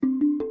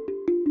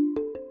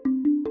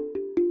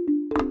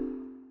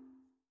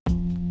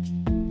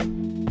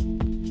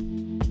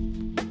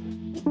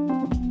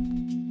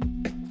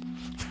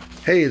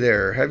Hey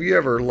there, have you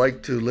ever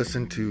liked to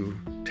listen to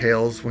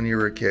tales when you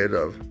were a kid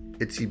of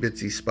Itsy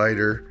Bitsy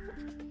Spider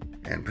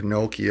and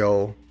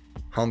Pinocchio,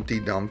 Humpty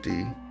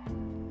Dumpty,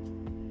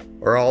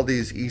 or all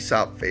these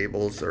Aesop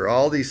fables, or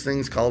all these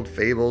things called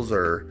fables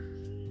or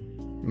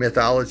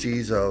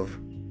mythologies of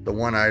the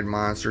one-eyed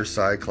monster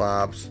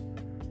Cyclops,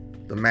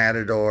 the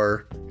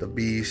Matador, the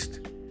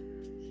Beast,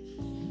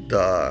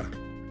 the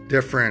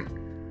different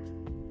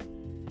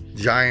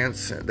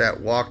giants that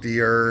walk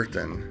the earth,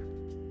 and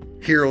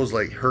heroes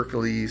like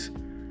Hercules?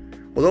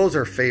 Well, those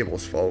are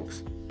fables, folks.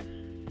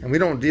 And we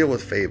don't deal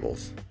with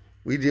fables.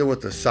 We deal with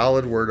the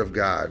solid word of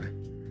God.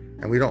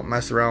 And we don't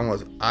mess around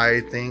with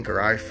I think or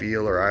I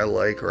feel or I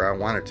like or I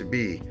want it to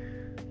be.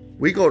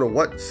 We go to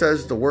what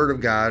says the word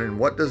of God, and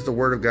what does the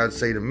word of God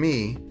say to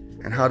me,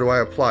 and how do I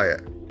apply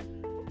it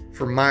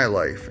for my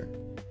life.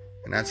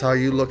 And that's how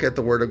you look at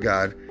the word of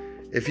God.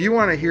 If you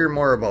want to hear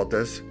more about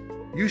this,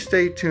 you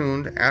stay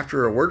tuned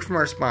after a word from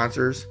our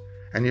sponsors,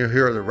 and you'll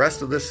hear the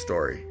rest of this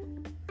story.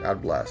 God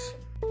bless.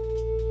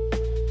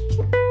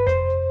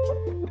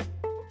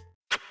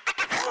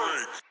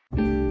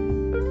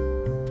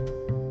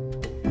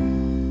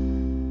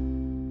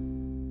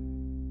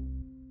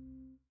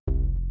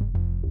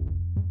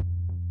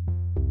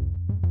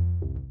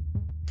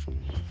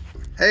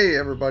 Hey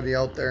everybody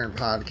out there in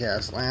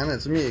podcast land,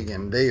 it's me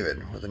again,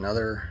 David, with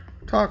another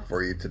talk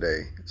for you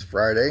today. It's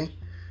Friday.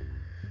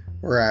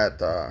 We're at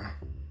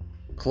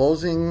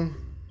closing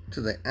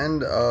to the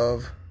end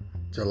of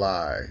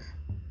July.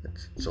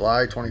 It's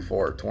July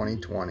 24,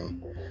 2020.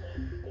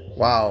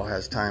 Wow,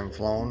 has time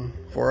flown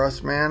for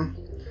us, man?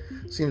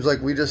 Seems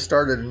like we just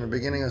started in the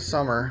beginning of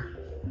summer,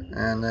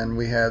 and then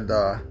we had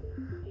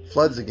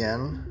floods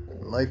again.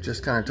 Life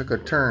just kind of took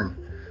a turn.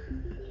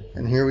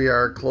 And here we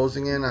are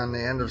closing in on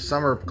the end of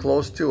summer,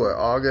 close to it.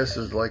 August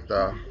is like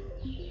the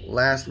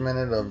last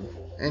minute of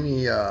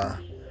any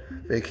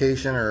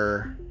vacation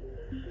or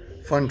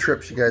fun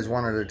trips you guys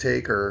wanted to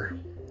take or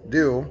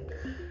do.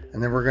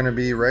 And then we're going to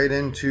be right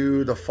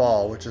into the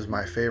fall, which is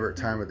my favorite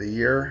time of the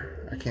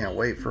year. I can't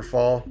wait for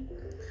fall.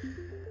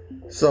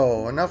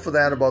 So enough of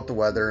that about the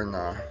weather and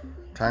the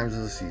times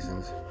of the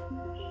seasons.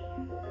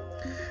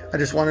 I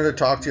just wanted to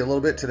talk to you a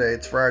little bit today.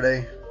 It's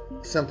Friday.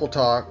 Simple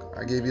talk.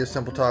 I gave you a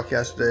simple talk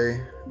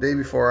yesterday. Day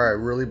before, I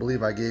really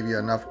believe I gave you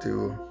enough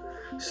to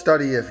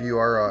study if you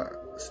are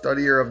a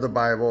studier of the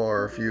Bible,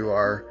 or if you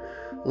are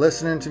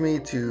listening to me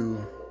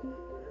to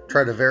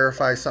try to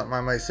verify something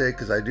I might say,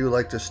 because I do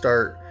like to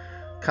start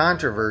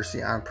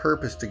controversy on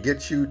purpose to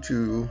get you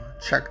to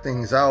check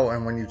things out.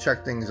 And when you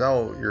check things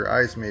out, your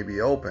eyes may be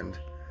opened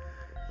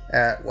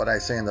at what I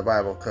say in the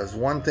Bible. Because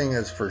one thing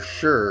is for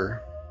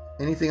sure,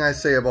 anything I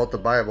say about the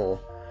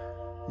Bible,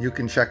 you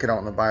can check it out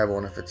in the Bible,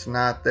 and if it's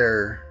not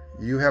there,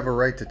 you have a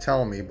right to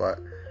tell me. But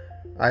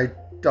I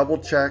double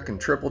check and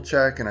triple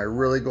check, and I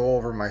really go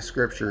over my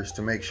scriptures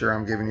to make sure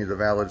I'm giving you the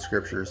valid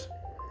scriptures.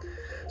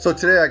 So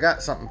today I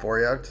got something for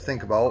you to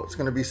think about. It's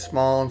going to be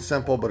small and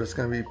simple, but it's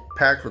going to be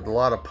packed with a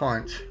lot of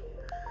punch.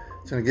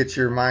 It's going to get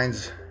your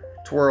minds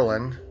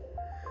twirling.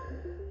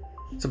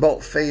 It's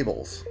about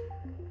fables,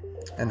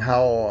 and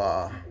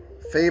how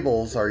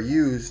fables are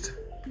used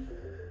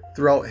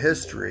throughout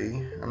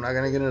history. I'm not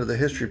going to get into the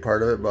history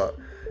part of it, but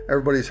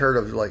everybody's heard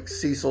of like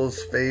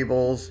Cecil's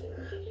fables,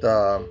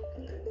 the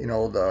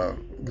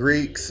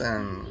Greeks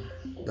and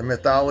the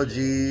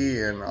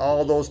mythology and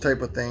all those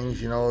type of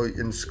things.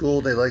 In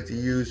school they like to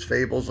use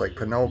fables like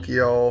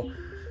Pinocchio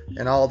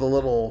and all the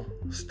little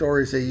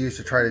stories they use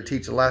to try to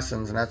teach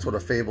lessons. And that's what a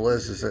fable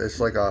is. It's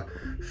like a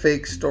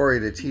fake story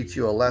to teach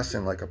you a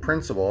lesson, like a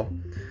principle.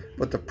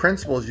 But the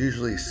principle is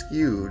usually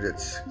skewed.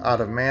 It's out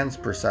of man's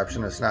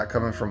perception. It's not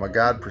coming from a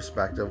God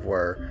perspective,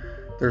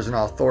 where there's an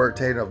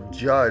authoritative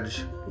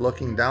judge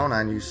looking down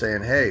on you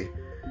saying, hey,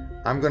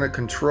 I'm going to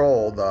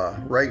control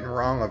the right and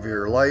wrong of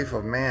your life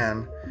of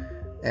man,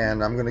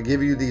 and I'm going to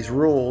give you these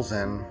rules,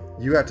 and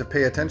you have to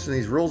pay attention to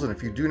these rules. And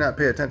if you do not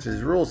pay attention to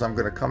these rules, I'm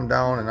going to come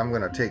down and I'm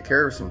going to take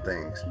care of some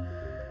things.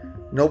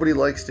 Nobody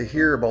likes to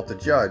hear about the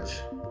judge.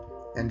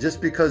 And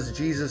just because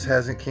Jesus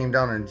hasn't came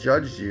down and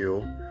judged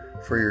you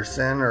for your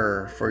sin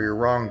or for your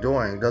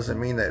wrongdoing doesn't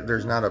mean that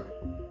there's not a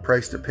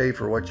price to pay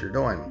for what you're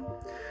doing.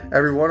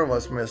 Every one of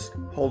us must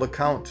hold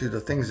account to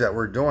the things that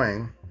we're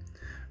doing,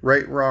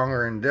 right, wrong,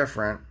 or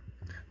indifferent.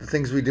 The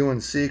things we do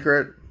in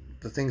secret,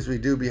 the things we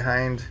do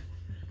behind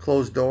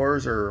closed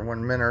doors or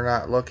when men are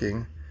not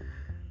looking,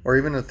 or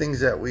even the things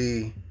that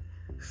we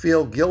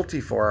feel guilty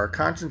for. Our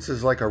conscience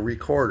is like a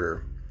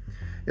recorder.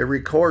 It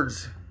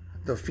records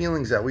the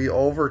feelings that we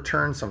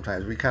overturn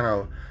sometimes.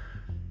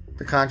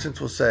 The conscience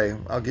will say,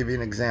 I'll give you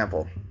an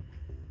example.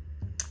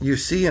 You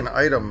see an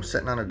item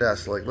sitting on a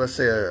desk, like let's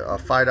say a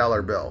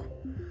 $5 bill,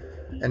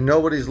 and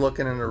nobody's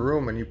looking in the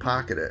room, and you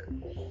pocket it.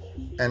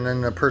 And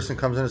then the person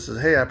comes in and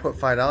says, hey, I put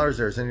 $5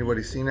 there. Has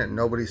anybody seen it? And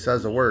nobody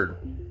says a word.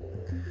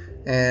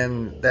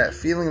 And that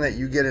feeling that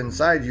you get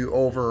inside, you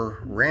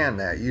overran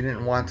that. You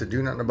didn't want to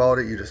do nothing about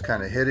it. You just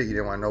kind of hid it. You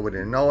didn't want nobody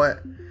to know it.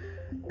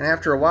 And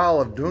after a while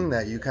of doing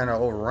that, you kind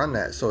of overrun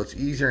that. So it's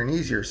easier and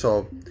easier.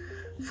 So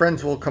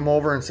friends will come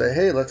over and say,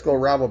 hey, let's go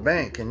rob a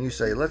bank. And you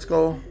say, let's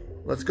go.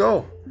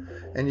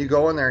 And you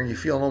go in there and you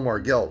feel no more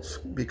guilt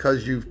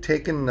because you've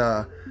taken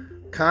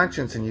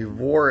conscience and you've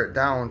wore it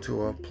down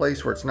to a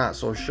place where it's not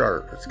so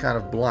sharp. It's kind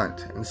of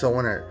blunt. And so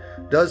when it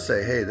does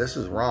say, hey, this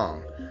is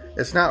wrong,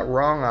 it's not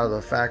wrong out of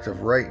the fact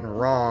of right and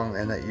wrong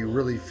and that you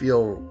really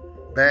feel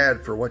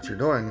bad for what you're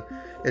doing.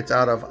 It's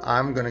out of,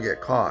 I'm going to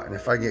get caught. And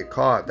if I get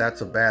caught,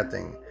 that's a bad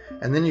thing.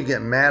 And then you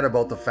get mad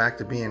about the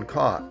fact of being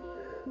caught.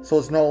 So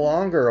it's no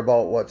longer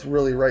about what's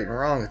really right and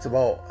wrong. It's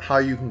about how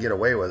you can get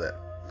away with it.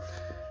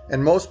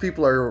 And most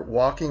people are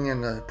walking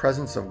in the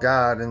presence of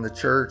God in the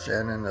church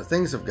and in the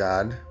things of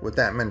God with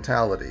that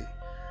mentality.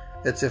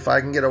 It's if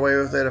I can get away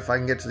with it, if I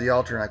can get to the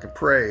altar and I can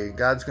pray,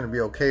 God's going to be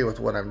okay with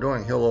what I'm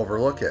doing. He'll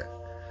overlook it.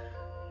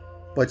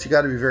 But you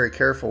got to be very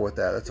careful with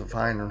that. That's a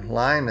fine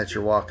line that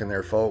you're walking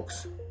there,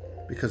 folks,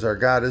 because our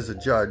God is a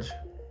judge.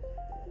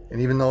 And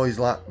even though He's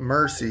let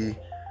mercy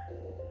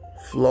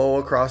flow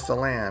across the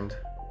land,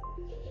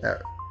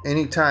 at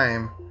any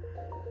time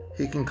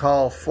He can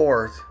call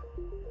forth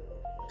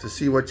to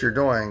see what you're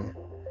doing,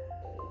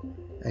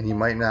 and you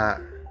might not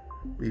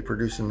be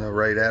producing the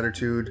right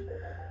attitude,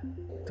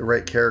 the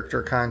right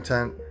character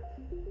content.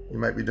 You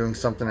might be doing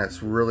something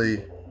that's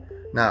really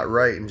not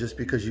right, and just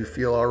because you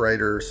feel all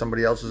right or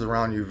somebody else is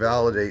around you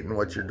validating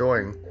what you're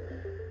doing,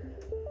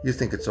 you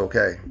think it's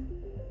okay.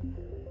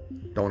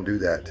 Don't do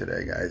that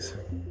today, guys.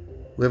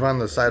 Live on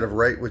the side of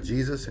right with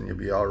Jesus and you'll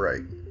be all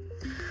right.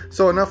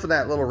 So enough of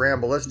that little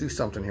ramble. Let's do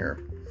something here.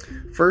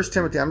 1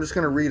 Timothy, I'm just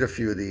going to read a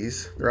few of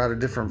these. They're out of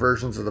different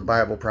versions of the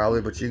Bible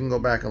probably, but you can go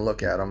back and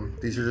look at them.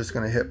 These are just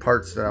going to hit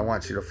parts that I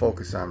want you to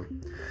focus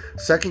on.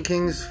 2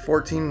 Kings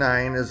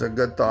 14:9 is a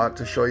good thought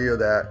to show you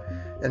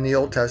that in the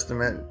Old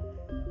Testament,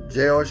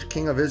 Joash,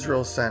 king of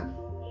Israel, sent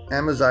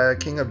Amaziah,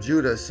 king of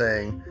Judah,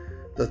 saying,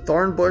 the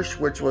thorn bush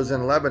which was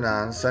in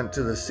Lebanon sent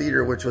to the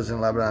cedar which was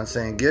in Lebanon,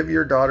 saying, give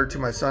your daughter to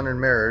my son in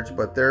marriage.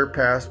 But there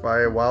passed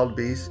by a wild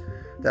beast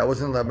that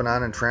was in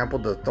Lebanon and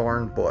trampled the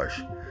thorn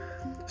bush.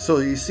 So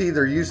you see,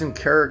 they're using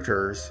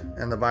characters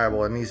in the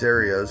Bible in these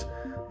areas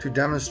to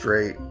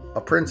demonstrate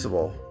a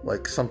principle,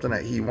 like something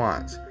that he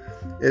wants.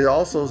 It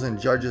also is in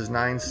Judges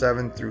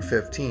 9:7 through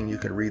 15. You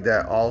can read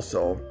that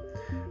also.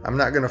 I'm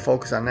not going to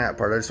focus on that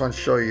part. I just want to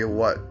show you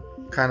what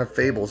kind of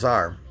fables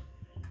are.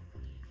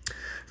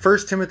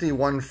 1 Timothy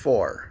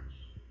 1:4.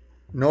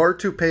 Nor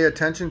to pay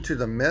attention to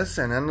the myths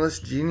and endless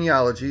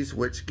genealogies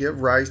which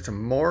give rise to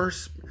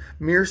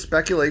mere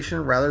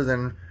speculation rather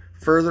than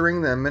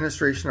furthering the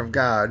administration of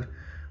God,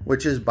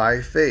 which is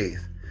by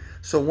faith.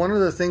 So one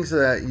of the things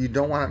that you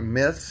don't want,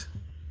 myths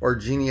or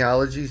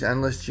genealogies,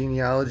 endless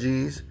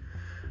genealogies,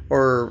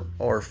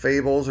 or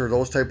fables or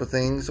those type of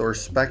things, or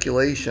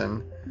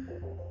speculation,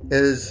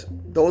 is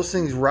those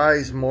things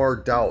rise more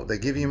doubt. They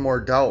give you more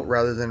doubt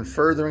rather than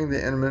furthering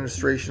the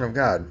administration of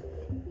God.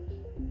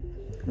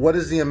 What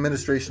is the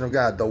administration of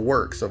God? The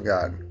works of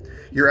God.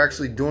 You're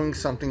actually doing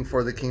something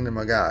for the kingdom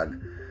of God.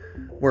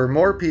 There's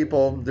more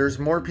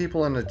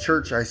people in the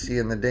church I see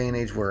in the day and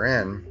age we're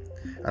in.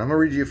 And I'm going to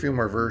read you a few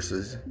more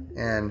verses.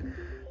 And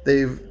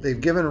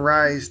they've given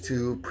rise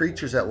to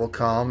preachers that will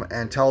come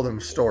and tell them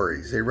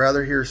stories. They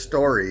rather hear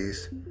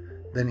stories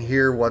than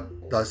hear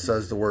what thus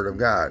says the word of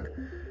God.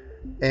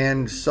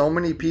 And so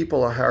many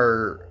people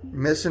are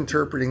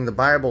misinterpreting the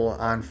Bible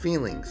on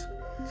feelings.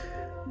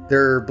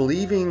 They're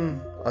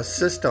believing a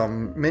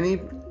system.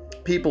 Many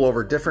people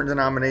over different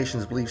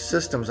denominations believe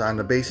systems on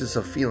the basis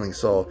of feelings.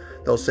 So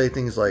they'll say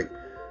things like,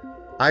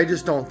 I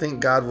just don't think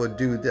God would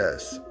do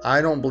this.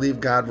 I don't believe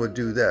God would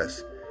do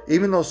this.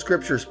 Even though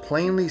Scripture's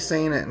plainly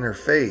saying it in their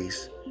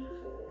face,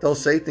 they'll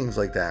say things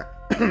like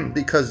that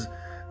because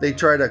they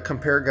try to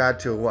compare God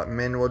to what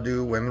men will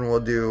do, women will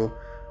do,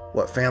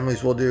 what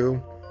families will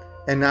do,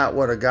 and not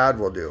what a God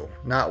will do.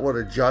 Not what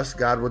a just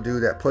God will do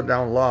that put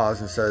down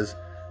laws and says,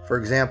 for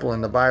example,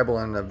 in the Bible,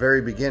 in the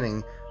very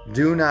beginning,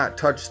 do not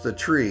touch the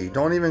tree.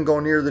 Don't even go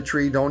near the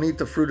tree. Don't eat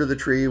the fruit of the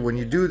tree. When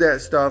you do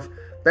that stuff,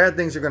 bad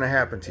things are going to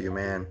happen to you,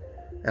 man.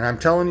 And I'm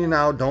telling you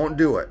now, don't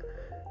do it.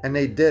 And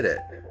they did it.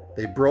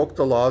 They broke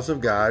the laws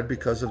of God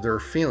because of their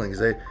feelings.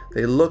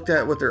 They looked at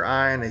it with their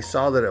eye and they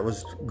saw that it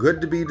was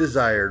good to be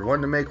desired,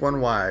 one to make one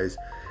wise.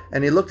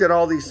 And he looked at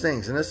all these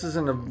things. And this is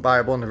in the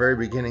Bible in the very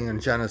beginning in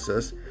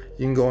Genesis.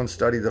 You can go and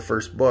study the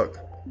first book.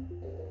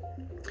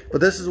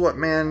 But this is what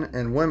men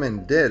and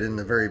women did in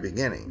the very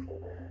beginning.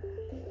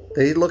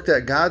 They looked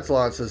at God's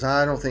law and says,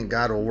 I don't think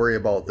God will worry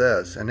about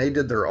this. And they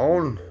did their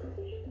own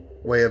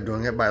way of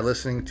doing it by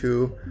listening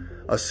to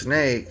a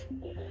snake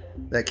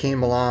that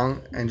came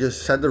along and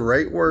just said the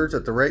right words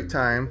at the right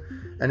time,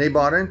 and they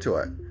bought into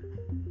it.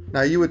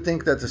 Now you would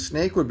think that the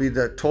snake would be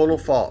the total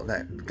fault,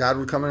 that God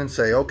would come in and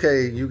say,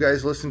 okay, you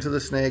guys listen to the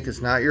snake,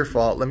 it's not your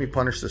fault, let me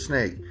punish the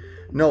snake.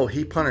 No,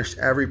 he punished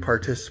every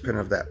participant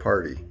of that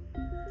party.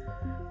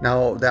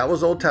 Now that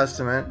was Old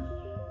Testament,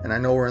 and I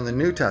know we're in the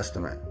New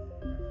Testament,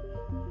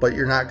 but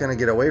you're not going to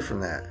get away from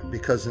that,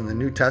 because in the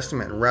New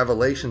Testament, in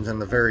Revelations, in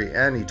the very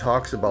end, he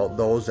talks about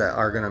those that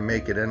are going to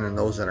make it in and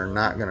those that are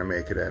not going to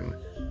make it in.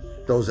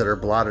 Those that are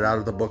blotted out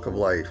of the book of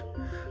life.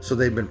 So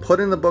they've been put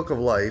in the book of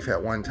life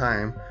at one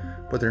time,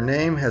 but their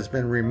name has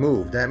been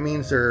removed. That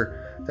means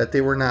that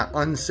they were not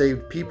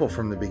unsaved people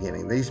from the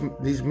beginning.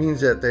 These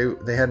means that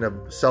they had a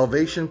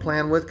salvation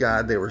plan with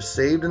God. They were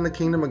saved in the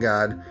kingdom of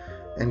God,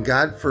 and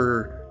God,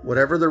 for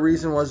whatever the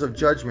reason was of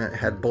judgment,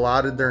 had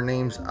blotted their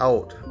names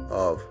out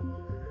of.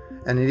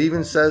 And it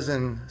even says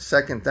in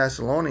 2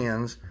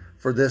 Thessalonians,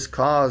 for this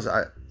cause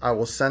I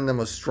will send them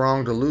a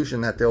strong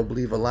delusion that they'll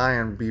believe a lie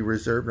and be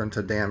reserved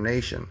unto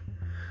damnation.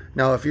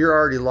 Now, if you're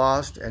already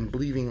lost and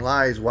believing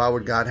lies, why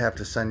would God have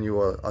to send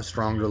you a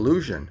strong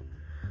delusion?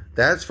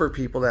 That's for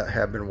people that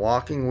have been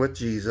walking with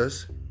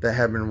Jesus, that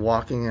have been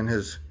walking in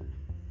his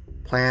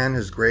plan,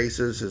 his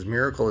graces, his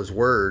miracle, his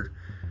word,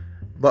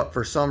 but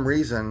for some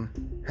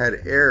reason had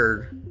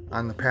erred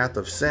on the path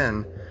of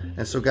sin.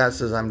 And so God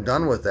says, I'm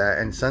done with that,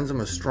 and sends them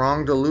a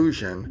strong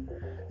delusion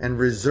and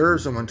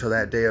reserves them until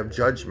that day of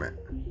judgment.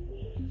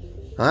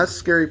 Now, that's a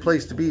scary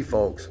place to be,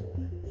 folks.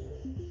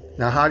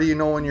 Now, how do you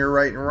know when you're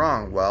right and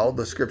wrong? Well,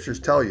 the scriptures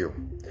tell you.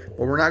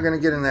 But we're not going to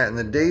get in that. In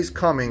the days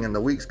coming and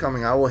the weeks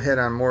coming, I will hit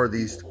on more of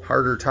these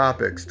harder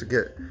topics to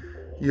get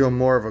you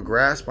more of a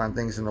grasp on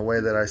things in the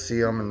way that I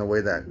see them and the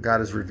way that God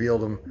has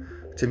revealed them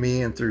to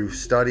me, and through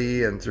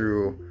study and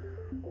through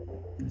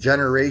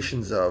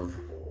generations of,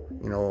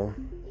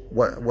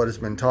 what has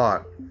been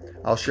taught.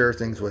 I'll share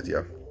things with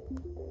you.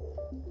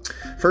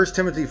 1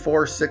 Timothy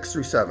 4, 6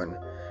 through 7.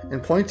 In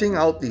pointing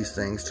out these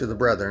things to the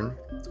brethren,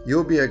 you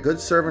will be a good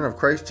servant of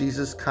Christ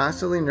Jesus,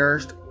 constantly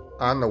nourished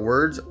on the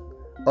words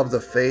of the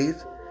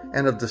faith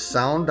and of the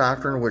sound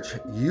doctrine which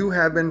you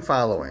have been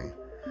following,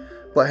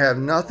 but have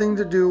nothing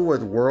to do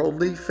with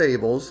worldly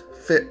fables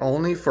fit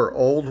only for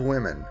old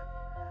women.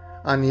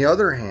 On the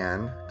other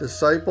hand,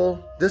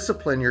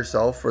 discipline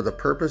yourself for the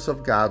purpose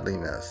of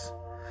godliness.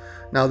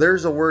 Now,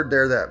 there's a word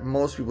there that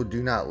most people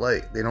do not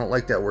like. They don't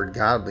like that word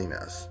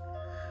godliness.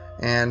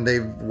 And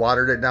they've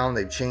watered it down,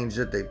 they've changed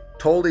it, they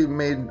totally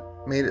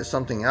made it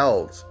something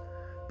else.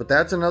 But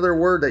that's another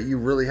word that you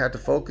really have to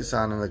focus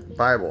on in the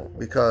Bible,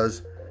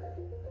 because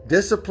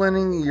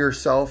disciplining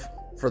yourself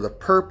for the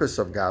purpose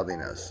of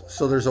godliness.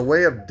 So there's a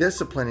way of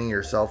disciplining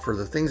yourself for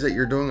the things that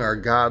you're doing are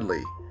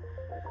godly.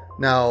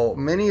 Now,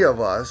 many of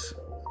us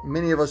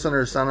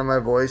under the sound of my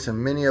voice, and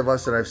many of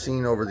us that I've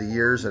seen over the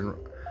years, and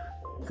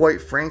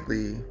quite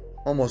frankly,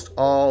 almost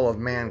all of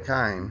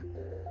mankind,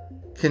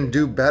 can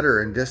do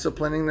better in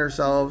disciplining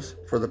themselves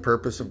for the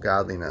purpose of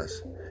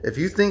godliness. If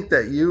you think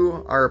that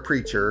you are a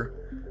preacher,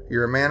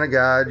 you're a man of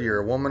God,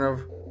 you're a woman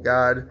of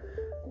God,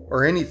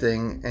 or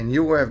anything, and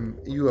you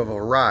have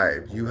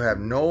arrived, you have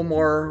no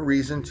more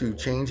reason to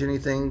change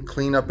anything,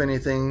 clean up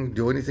anything,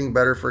 do anything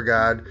better for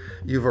God.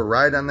 You've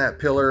arrived on that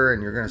pillar,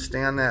 and you're going to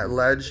stay on that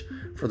ledge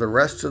for the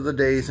rest of the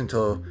days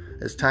until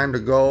it's time to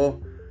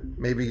go,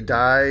 maybe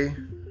die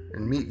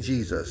and meet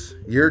Jesus.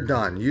 You're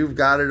done. You've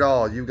got it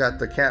all. You've got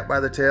the cat by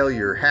the tail.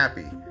 You're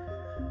happy.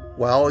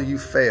 Well, you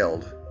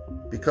failed,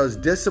 because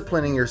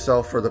disciplining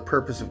yourself for the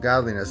purpose of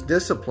godliness,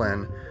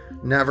 discipline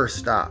never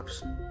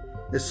stops.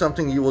 It's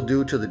something you will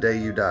do to the day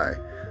you die.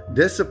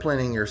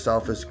 Disciplining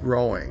yourself is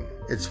growing.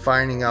 It's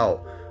finding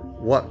out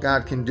what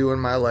God can do in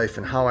my life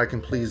and how I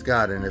can please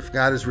God. And if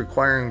God is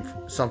requiring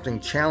something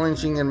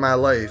challenging in my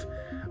life,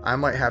 I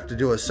might have to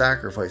do a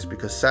sacrifice,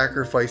 because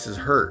sacrifices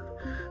hurt.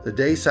 The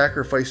day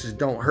sacrifices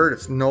don't hurt,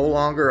 it's no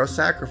longer a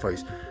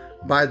sacrifice.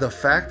 By the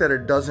fact that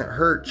it doesn't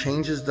hurt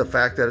changes the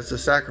fact that it's a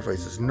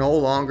sacrifice. It's no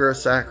longer a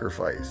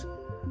sacrifice.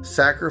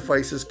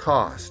 Sacrifices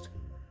cost.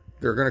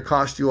 They're going to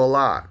cost you a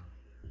lot.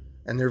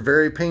 And they're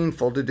very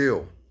painful to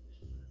do.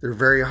 They're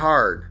very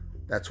hard.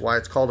 That's why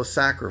it's called a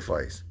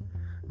sacrifice.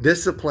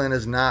 Discipline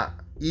is not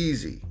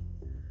easy.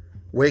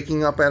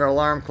 Waking up at an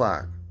alarm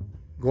clock,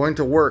 going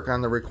to work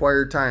on the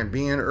required time,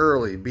 being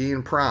early,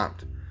 being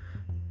prompt,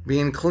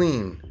 being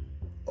clean,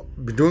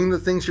 doing the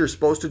things you're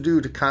supposed to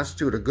do to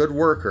constitute a good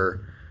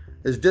worker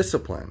is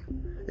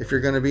discipline. If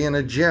you're going to be in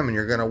a gym and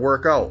you're going to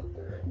work out,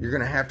 you're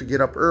going to have to get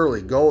up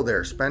early, go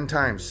there, spend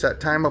time, set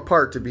time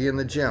apart to be in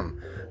the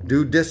gym.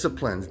 Do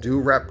disciplines, do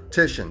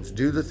repetitions,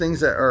 do the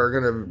things that are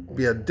going to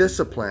be a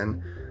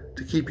discipline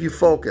to keep you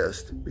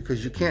focused,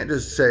 because you can't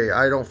just say,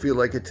 I don't feel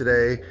like it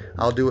today,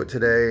 I'll do it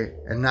today,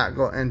 and not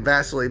go and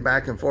vacillate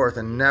back and forth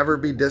and never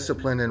be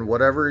disciplined in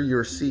whatever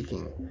you're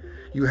seeking.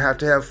 You have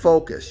to have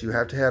focus, you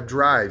have to have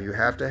drive, you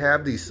have to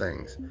have these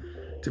things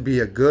to be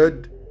a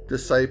good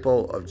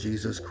disciple of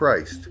Jesus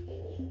Christ.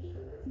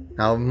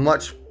 Now,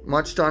 much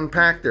to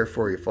unpack there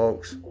for you,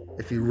 folks.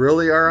 If you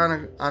really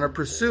are on a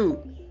pursuit,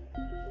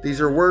 these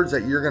are words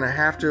that you're going to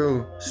have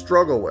to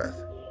struggle with.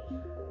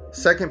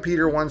 2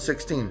 Peter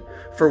 1:16.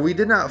 For we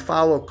did not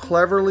follow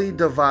cleverly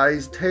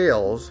devised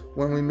tales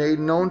when we made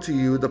known to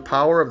you the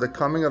power of the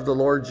coming of the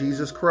Lord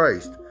Jesus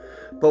Christ,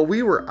 but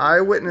we were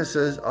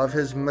eyewitnesses of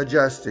his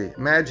majesty.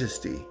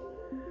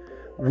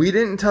 We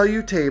didn't tell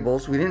you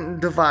tables, we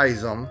didn't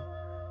devise them.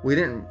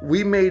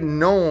 We made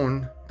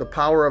known the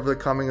power of the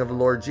coming of the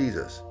Lord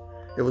Jesus.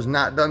 It was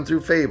not done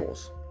through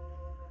fables.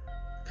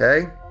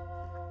 Okay?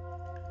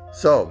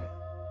 So,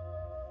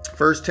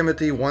 1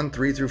 Timothy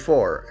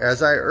 1:3-4.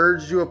 As I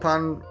urged you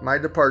upon my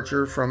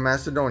departure from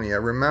Macedonia,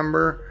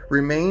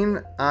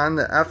 remain on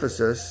the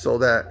Ephesus, so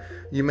that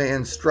you may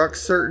instruct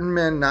certain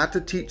men not to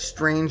teach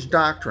strange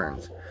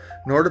doctrines,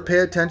 nor to pay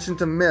attention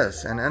to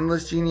myths and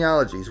endless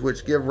genealogies,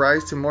 which give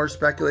rise to more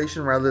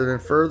speculation rather than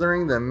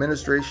furthering the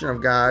administration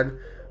of God,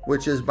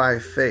 which is by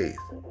faith.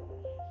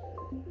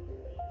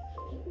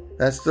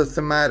 That's the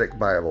thematic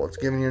Bible. It's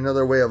giving you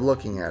another way of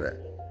looking at it.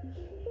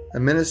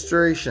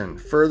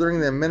 Furthering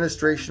the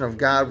administration of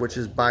God, which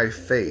is by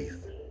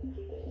faith.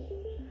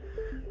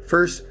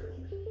 Titus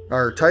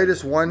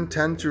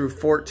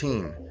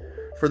 1:10-14.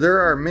 For there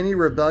are many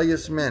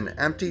rebellious men,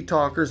 empty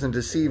talkers and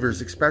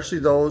deceivers, especially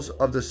those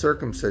of the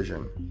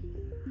circumcision,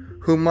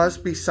 who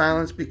must be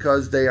silenced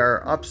because they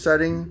are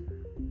upsetting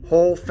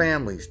whole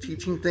families,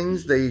 teaching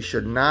things they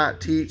should not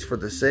teach for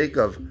the sake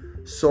of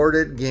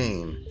sordid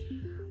gain.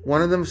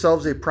 One of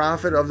themselves, a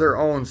prophet of their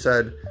own,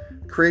 said,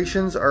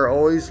 "Creations are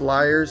always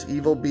liars,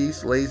 evil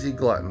beasts, lazy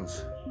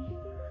gluttons."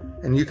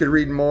 And you could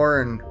read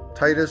more in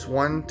Titus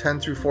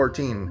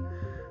 1:10-14.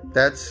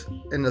 That's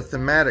in the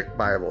thematic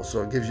Bible,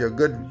 so it gives you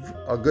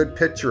a good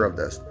picture of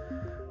this.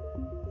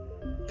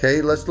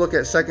 Okay, let's look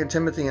at 2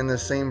 Timothy in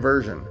this same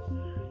version.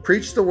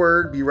 Preach the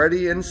word, be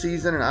ready in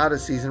season and out of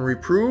season,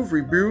 reprove,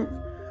 rebuke,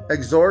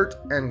 exhort,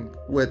 and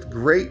with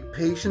great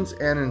patience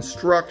and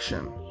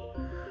instruction.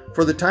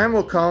 For the time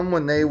will come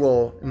when they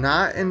will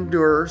not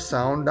endure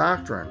sound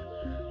doctrine,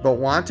 but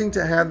wanting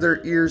to have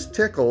their ears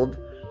tickled,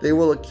 they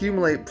will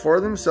accumulate for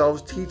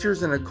themselves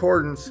teachers in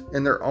accordance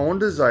in their own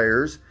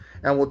desires,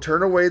 and will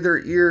turn away their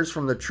ears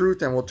from the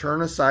truth and will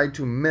turn aside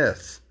to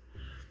myths.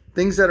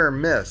 Things that are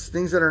myths,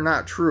 things that are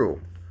not true,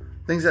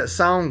 things that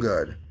sound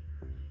good.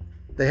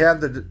 They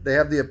have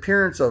the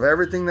appearance of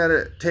everything that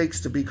it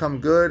takes to become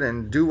good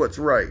and do what's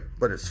right,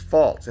 but it's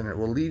false and it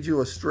will lead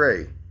you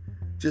astray,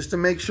 just to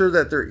make sure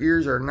that their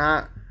ears are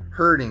not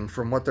hurting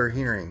from what they're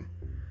hearing.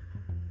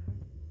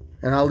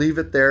 And I'll leave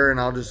it there, and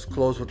I'll just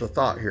close with a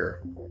thought here.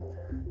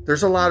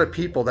 There's a lot of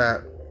people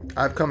that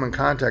I've come in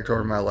contact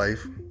over my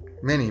life,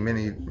 many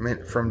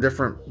from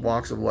different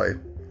walks of life,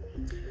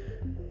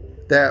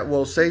 that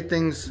will say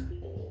things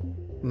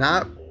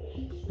not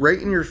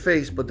right in your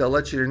face, but they'll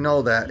let you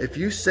know that if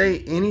you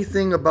say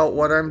anything about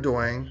what I'm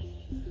doing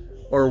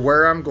or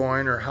where I'm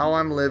going or how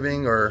I'm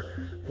living or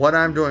what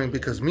I'm doing,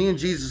 because me and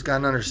Jesus got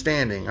an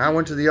understanding. I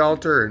went to the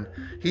altar and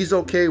he's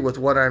okay with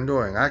what I'm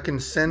doing. I can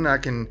sin, I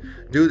can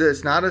do this.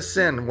 It's not a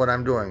sin what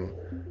I'm doing.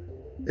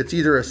 It's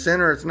either a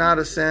sin or it's not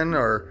a sin,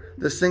 or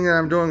this thing that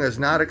I'm doing is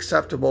not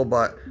acceptable,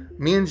 but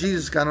me and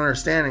Jesus got an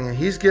understanding and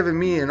he's given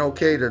me an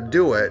okay to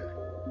do it,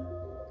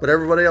 but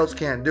everybody else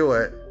can't do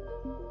it.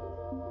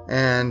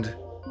 And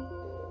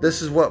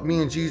this is what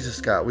me and Jesus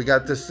got. We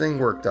got this thing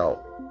worked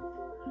out.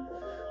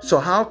 So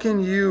how can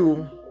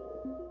you,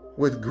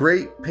 with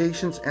great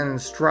patience and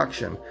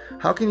instruction,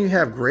 how can you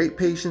have great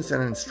patience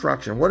and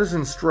instruction? What is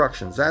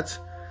instructions?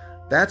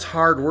 That's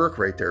hard work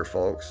right there,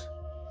 folks.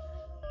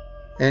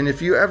 And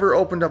if you ever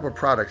opened up a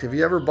product, if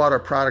you ever bought a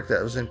product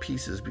that was in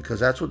pieces, because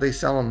that's what they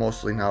sell them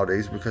mostly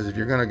nowadays, because if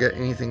you're going to get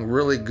anything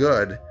really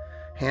good,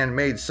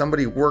 handmade,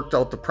 somebody worked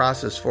out the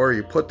process for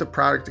you, put the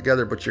product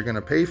together, but you're going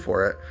to pay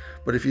for it.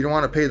 But if you don't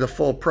want to pay the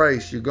full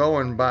price, you go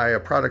and buy a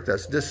product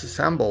that's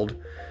disassembled,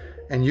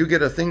 and you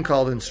get a thing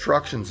called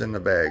instructions in the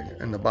bag,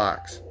 in the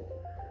box.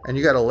 And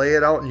you got to lay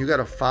it out and you got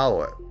to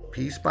follow it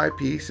piece by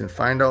piece and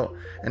find out,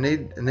 and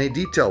they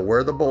detail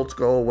where the bolts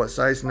go, what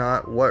size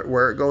nut,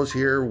 where it goes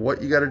here,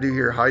 what you got to do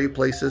here, how you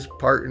place this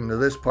part into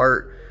this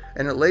part,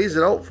 and it lays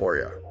it out for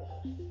you.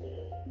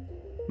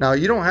 Now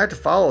you don't have to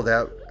follow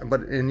that,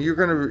 but you're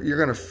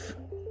gonna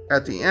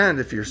at the end,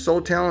 if you're so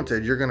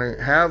talented, you're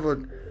gonna have a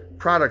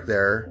product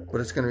there,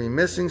 but it's gonna be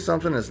missing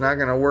something. It's not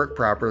gonna work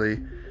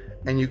properly,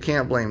 and you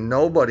can't blame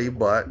nobody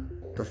but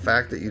the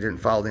fact that you didn't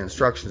follow the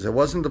instructions. It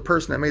wasn't the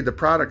person that made the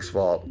product's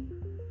fault.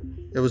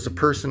 It was the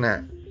person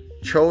that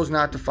chose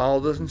not to follow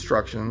those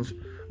instructions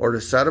or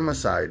to set them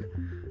aside.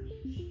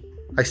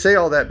 I say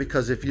all that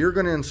because if you're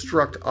going to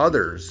instruct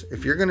others,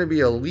 if you're going to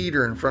be a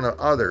leader in front of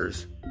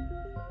others,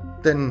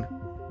 then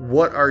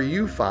what are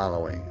you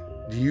following?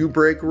 Do you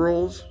break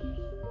rules?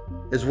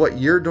 Is what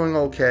you're doing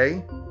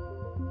okay?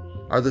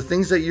 Are the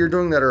things that you're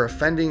doing that are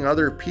offending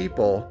other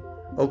people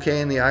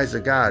okay in the eyes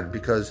of God?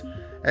 Because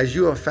as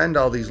you offend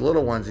all these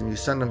little ones and you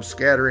send them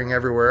scattering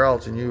everywhere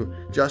else, and you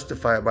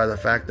justify it by the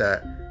fact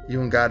that you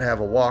and God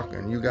have a walk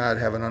and you God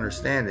have an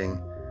understanding,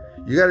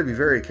 you got to be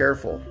very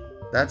careful.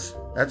 That's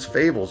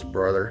fables,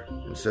 brother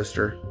and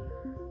sister,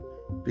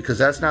 because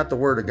that's not the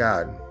word of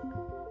God.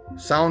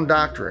 Sound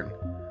doctrine,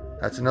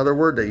 that's another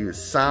word they use.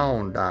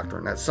 Sound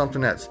doctrine, that's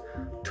something that's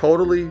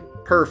totally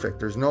perfect.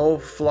 There's no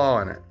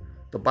flaw in it.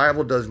 The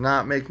Bible does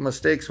not make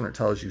mistakes when it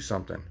tells you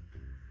something.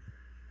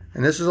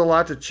 And this is a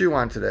lot to chew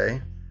on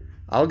today.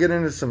 I'll get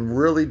into some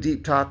really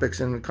deep topics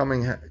in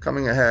coming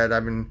ahead.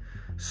 I've been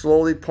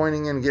slowly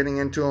pointing and getting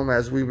into them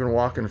as we've been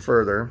walking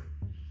further.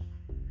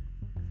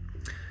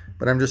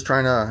 But I'm just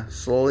trying to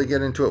slowly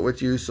get into it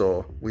with you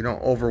so we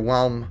don't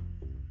overwhelm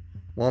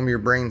your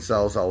brain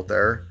cells out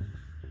there.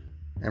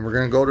 And we're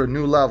going to go to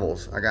new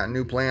levels. I got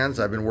new plans.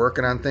 I've been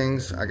working on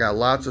things. I got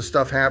lots of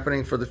stuff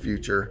happening for the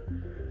future.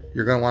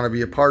 You're going to want to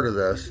be a part of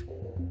this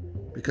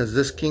because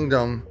this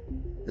kingdom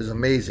is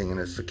amazing, and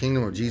it's the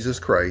kingdom of Jesus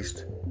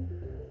Christ.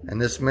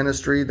 And this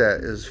ministry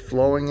that is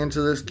flowing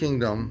into this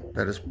kingdom,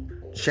 that is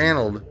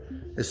channeled,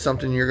 is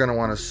something you're going to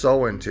want to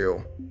sow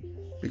into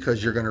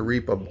because you're going to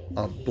reap a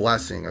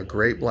blessing, a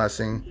great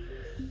blessing,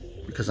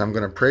 because I'm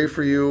going to pray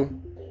for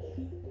you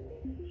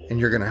and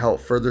you're going to help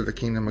further the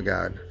kingdom of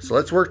God. So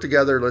let's work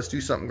together. Let's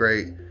do something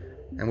great.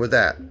 And with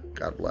that,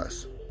 God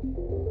bless.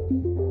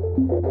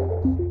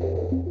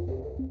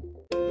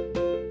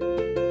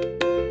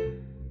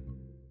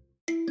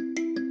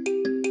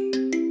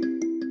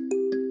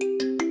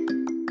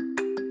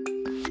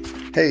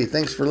 Hey,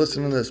 thanks for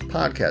listening to this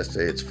podcast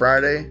today. It's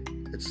Friday.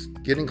 It's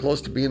getting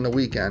close to being the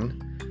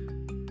weekend.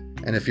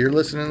 And if you're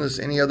listening to this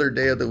any other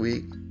day of the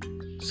week,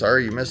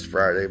 sorry you missed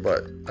Friday,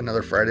 but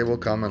another Friday will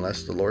come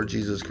unless the Lord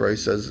Jesus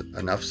Christ says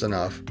enough's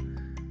enough.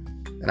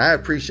 And I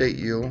appreciate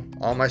you,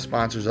 all my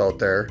sponsors out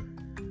there.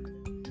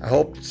 I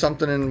hope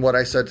something in what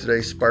I said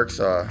today sparks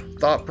a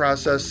thought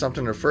process,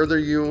 something to further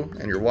you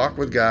and your walk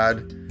with God.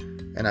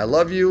 And I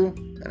love you,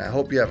 and I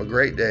hope you have a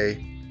great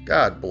day.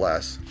 God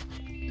bless.